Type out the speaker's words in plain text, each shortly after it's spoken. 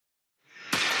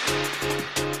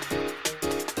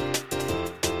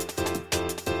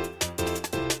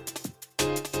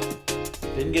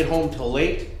Didn't get home till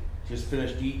late. Just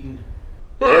finished eating.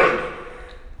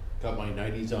 Got my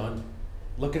 90s on.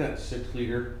 Looking at the 6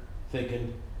 liter,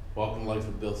 thinking, welcome to life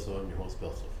with BillSiff. I'm your host,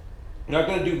 BillSiff. Not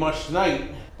gonna do much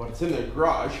tonight, but it's in the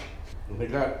garage. And they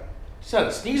just had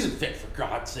a sneezing fit, for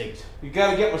God's sakes. You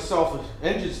gotta get myself an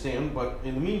engine stand, but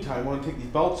in the meantime, I want to take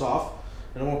these belts off,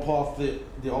 and I want to pull off the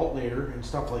alternator and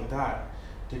stuff like that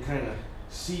to kind of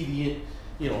see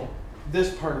the,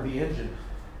 this part of the engine.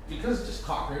 Because it's just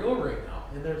cocked right over right now.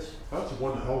 And that's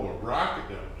one hell of a rocket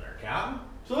down there, Captain.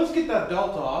 So let's get that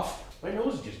belt off. My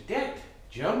nose is just decked,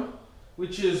 Jim.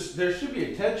 There should be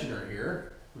a tensioner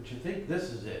here, which I think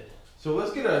this is it. So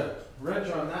let's get a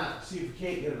wrench on that and see if we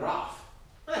can't get it off.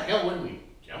 What the hell wouldn't we,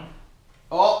 Jim?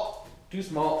 Oh, too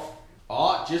small.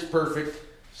 Oh, just perfect.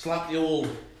 Slap the old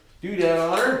doodad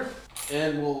on her,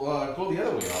 and we'll go the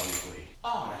other way, obviously.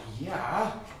 Oh,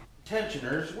 yeah.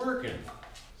 Tensioner's working.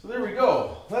 So there we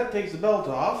go. That takes the belt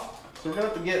off. So we're going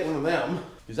to have to get one of them,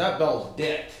 because that belt's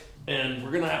decked. And we're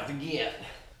going to have to get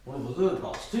one of those other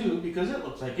belts, too, because it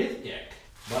looks like it's decked.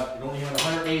 But it only has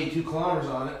 182 kilometers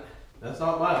on it. That's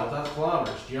not miles, that's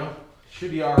kilometers, Jim.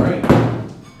 Should be all right.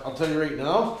 I'll tell you right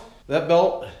now, that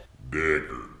belt,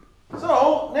 decker.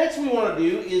 So, next we want to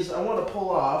do is I want to pull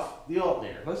off the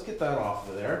alternator. Let's get that off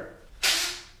of there.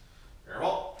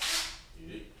 Careful.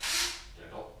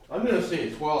 I'm going to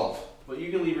say 12, but you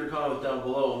can leave your comments down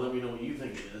below and let me know what you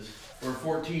think it is. Or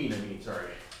 14, I mean, sorry.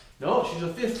 No, she's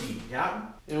a 15, Captain.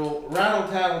 And we'll rattle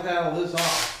this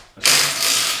off.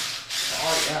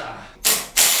 Oh, yeah.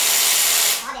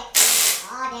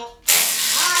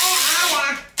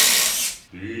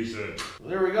 Decent.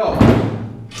 There we go.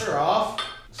 They're off.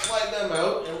 Slide them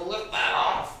out and we'll lift that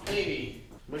off. Maybe.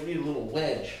 Might need a little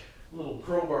wedge. A little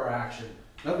crowbar action.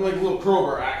 Nothing like a little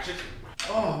crowbar action.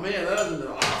 Oh man, that hasn't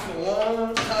been off in a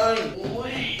long time.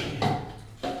 Boy.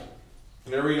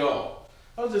 There we go.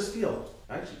 How does this feel?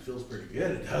 Actually feels pretty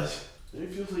good, it does.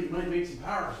 It feels like it might make some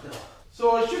power still.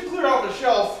 So I should clear out the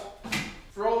shelf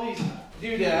for all these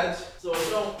doodads so I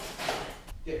don't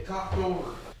get cocked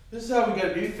over. This is how we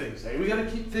gotta do things, eh? We gotta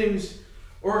keep things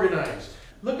organized.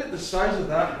 Look at the size of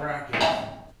that bracket.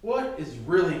 What is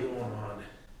really going on?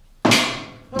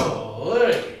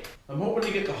 Holy! I'm hoping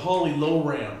to get the Holley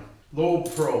Low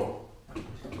Pro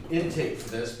intake for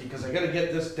this because I gotta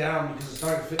get this down because it's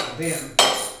not gonna fit the van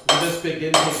with this big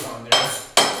intake on there.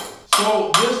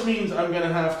 So this means I'm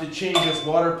gonna have to change this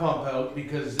water pump out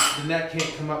because the neck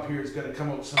can't come up here, it's gotta come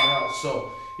out somewhere else.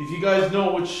 So if you guys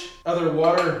know which other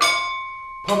water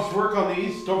pumps work on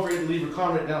these, don't forget to leave a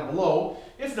comment down below.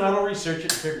 If not, I'll research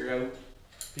it and figure it out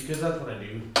because that's what I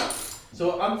do.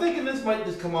 So I'm thinking this might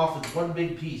just come off as one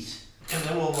big piece and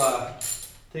then we'll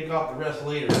take off the rest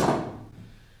later.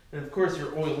 And of course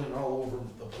you're oiling all over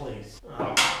the place.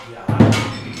 Oh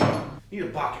yeah. Need a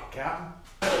bucket, Captain.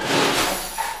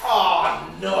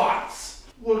 Oh, nuts!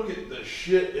 Look at the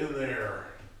shit in there.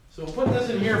 So we'll put this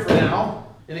in here for now,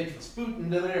 and it can spoot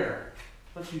into there.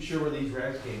 Not too sure where these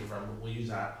rags came from, but we'll use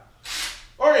that.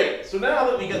 Alright, so now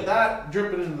that we get that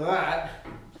dripping into that,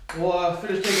 we'll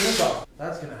finish taking this off.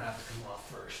 That's gonna have to come off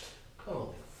first.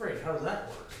 Holy frick, how does that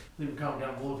work? Leave a comment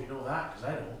down below if you know that, because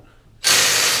I don't.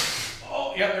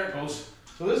 Oh, yeah, there it goes.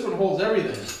 So this one holds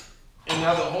everything. And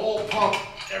now the whole pump,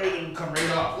 everything will come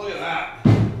right off. Look at that.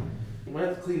 You might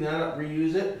have to clean that up,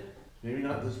 reuse it. Maybe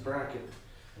not this bracket.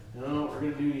 I don't know what we're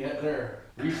gonna do yet there.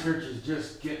 Research is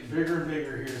just getting bigger and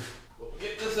bigger here. We'll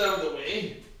get this out of the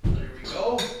way. There we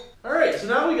go. Alright, so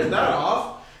now we get that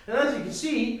off. And as you can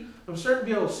see, I'm starting to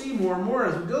be able to see more and more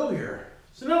as we go here.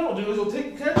 So now what we'll do is we'll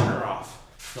take the tensioner off.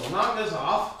 So we'll knock this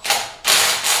off.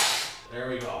 There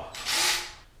we go.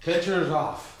 Tensioner's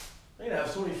off. I'm gonna have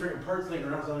so many freaking parts laying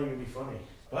around, it's not even gonna be funny.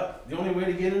 But the only way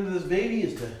to get into this baby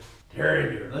is to tear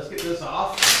into it. Let's get this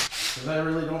off, because I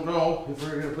really don't know if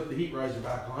we're gonna put the heat riser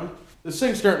back on. This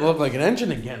thing's starting to look like an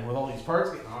engine again with all these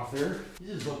parts getting off there.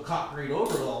 You just look cocked right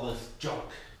over with all this junk.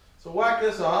 So whack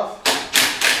this off.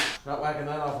 Not whacking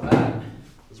that off of that.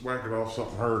 Let's whack it off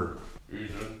something harder.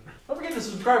 Don't forget to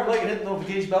subscribe, like, and hit the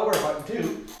notification bell button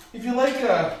too. If you like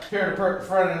tearing apart the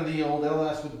front end of the old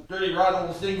LS with dirty, rotten,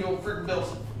 old, stinky old freaking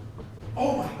BillSiff.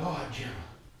 Oh my God, Jim.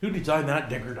 Who designed that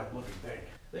dickered up looking thing?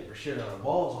 I think we're shit out of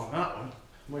balls on that one.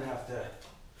 Might have to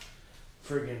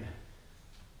friggin',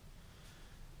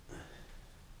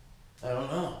 I don't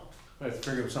know. I have to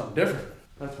figure out something different.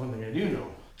 That's one thing I do know.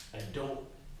 I don't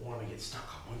want to get stuck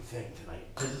on one thing tonight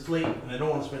because it's late and I don't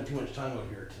want to spend too much time out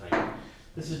here tonight.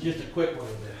 This is just a quick one.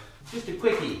 Just a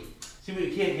quickie. See what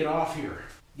we can't get off here.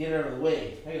 Get out of the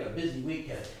way. I got a busy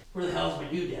weekend. Where the hell's my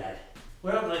doodad?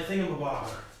 What happened to my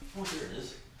thingamabobber? Oh, here it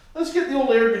is. Let's get the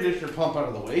old air conditioner pump out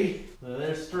of the way.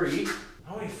 There's 3.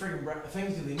 How many friggin'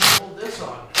 things do they need to hold this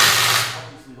on?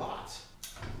 Obviously lots.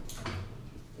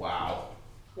 Wow.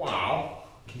 Wow.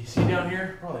 Can you see down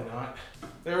here? Probably not.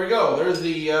 There we go. There's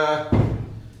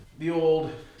the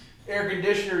old air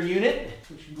conditioner unit.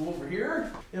 We should go over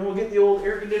here. And we'll get the old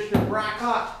air conditioner bracket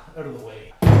out of the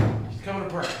way. She's coming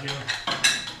apart, Jim.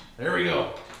 There we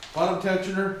go. Bottom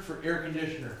tensioner for air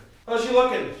conditioner. How's she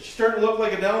looking? She's starting to look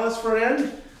like an LS front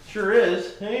end? Sure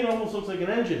is. Hey, it almost looks like an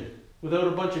engine without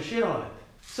a bunch of shit on it.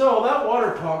 So that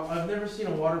water pump, I've never seen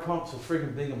a water pump so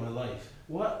freaking big in my life.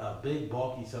 What a big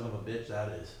bulky son of a bitch that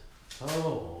is.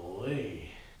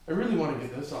 Holy. I really want to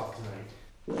get this off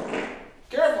tonight.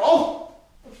 Careful!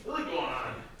 What's really going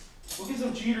on? We'll get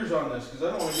some cheaters on this because I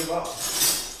don't want to give up.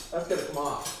 That's got to come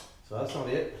off. So that's not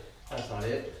it. That's not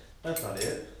it. That's not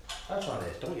it. That's not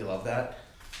it. Don't you love that?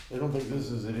 I don't think this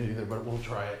is it either, but we'll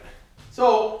try it.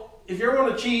 So, if you ever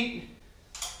want to cheat,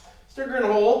 stick her in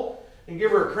a hole and give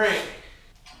her a crank.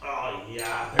 Oh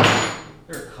yeah,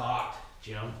 they're cocked,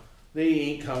 Jim. They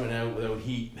ain't coming out without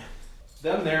heat.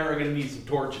 Them there are gonna need some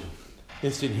torching.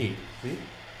 Instant heat. See?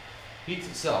 Heats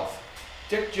itself.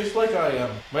 Tick just like I am.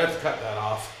 Might have to cut that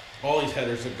off. All these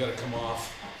headers have got to come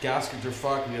off. Gaskets are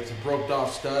fucked. We got some broke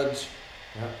off studs.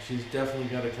 Yeah, she's definitely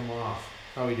got to come off.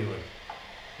 How are we doing?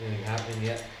 Anything happening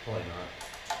yet? Probably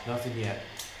not. Nothing yet.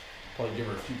 Probably give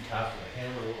her a few taps with a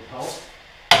hammer, a little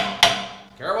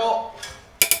help. Careful!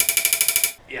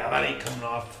 Yeah, that ain't coming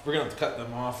off. We're gonna have to cut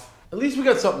them off. At least we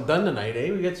got something done tonight,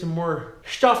 eh? We got some more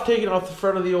stuff taken off the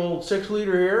front of the old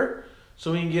 6-liter here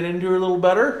so we can get into her a little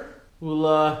better.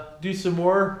 We'll do some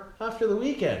more after the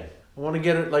weekend. I want to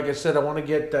get it, like I said, I want to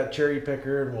get that cherry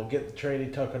picker and we'll get the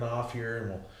tranny tucking off here and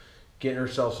we'll get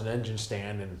ourselves an engine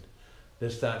stand and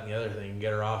this, that, and the other thing.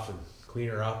 Get her off and clean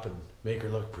her up and make her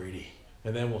look pretty.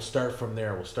 And then we'll start from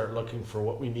there. We'll start looking for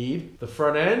what we need. The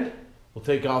front end, we'll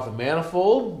take off the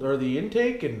manifold or the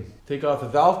intake and take off the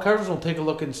valve covers. We'll take a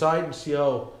look inside and see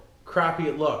how crappy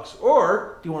it looks.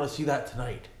 Or do you want to see that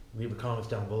tonight? Leave a comment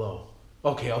down below.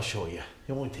 Okay, I'll show you.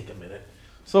 It won't take a minute.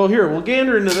 So here, we'll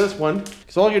gander into this one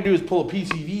because all you do is pull a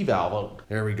PCV valve out.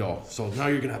 There we go. So now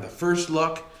you're gonna have the first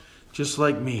look, just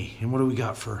like me. And what do we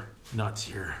got for nuts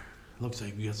here? Looks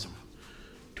like we got some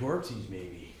Torxies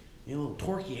maybe. A little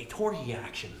torquey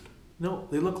action. No,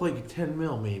 they look like a 10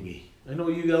 mil maybe. I know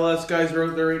you LS guys are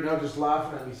out there right now just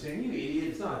laughing at me saying, you idiot,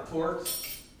 it's not a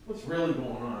Torx. What's really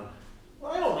going on?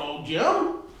 Well, I don't know,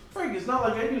 Jim. Frank, it's not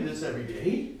like I do this every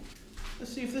day.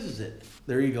 Let's see if this is it.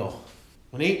 There you go.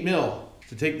 An 8 mil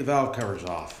to take the valve covers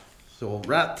off. So we'll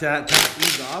tap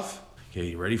these off. Okay,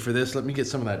 you ready for this? Let me get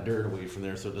some of that dirt away from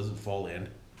there so it doesn't fall in.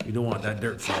 You don't want that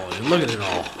dirt falling in. Look at it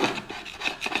all.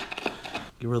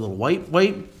 Give her a little wipe.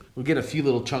 We'll get a few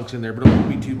little chunks in there, but it won't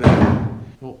be too bad.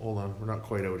 Oh, hold on. We're not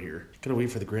quite out here. Gotta wait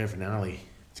for the grand finale.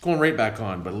 It's going right back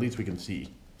on, but at least we can see.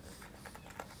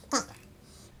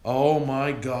 Oh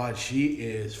my God, she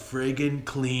is friggin'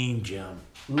 clean, Jim.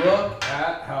 Look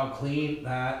at how clean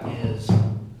that is.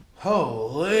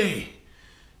 Holy.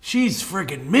 She's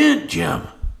friggin' mint, Jim.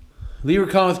 Leave your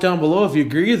comments down below if you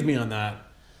agree with me on that.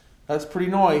 That's pretty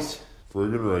nice.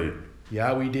 Friggin' right.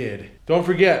 Yeah, we did. Don't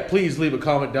forget, please leave a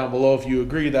comment down below if you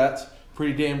agree that's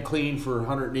pretty damn clean for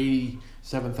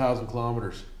 187,000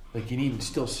 kilometers. Like, you can even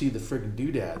still see the friggin'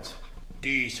 doodads.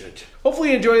 Decent. Hopefully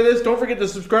you enjoy this. Don't forget to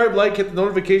subscribe, like, hit the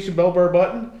notification bell bar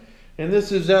button. And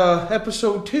this is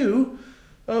episode 2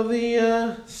 of the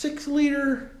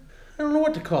 6-liter, I don't know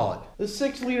what to call it. The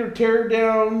 6-liter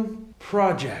teardown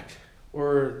project.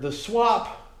 Or the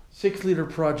swap 6-liter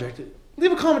project.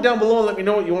 Leave a comment down below and let me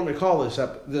know what you want me to call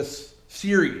this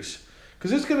series.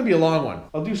 Because it's going to be a long one.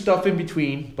 I'll do stuff in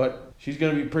between, but she's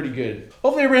going to be pretty good.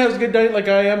 Hopefully everybody has a good night like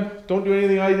I am. Don't do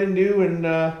anything I didn't do. And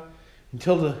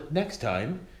until the next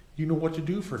time, you know what to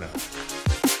do for now.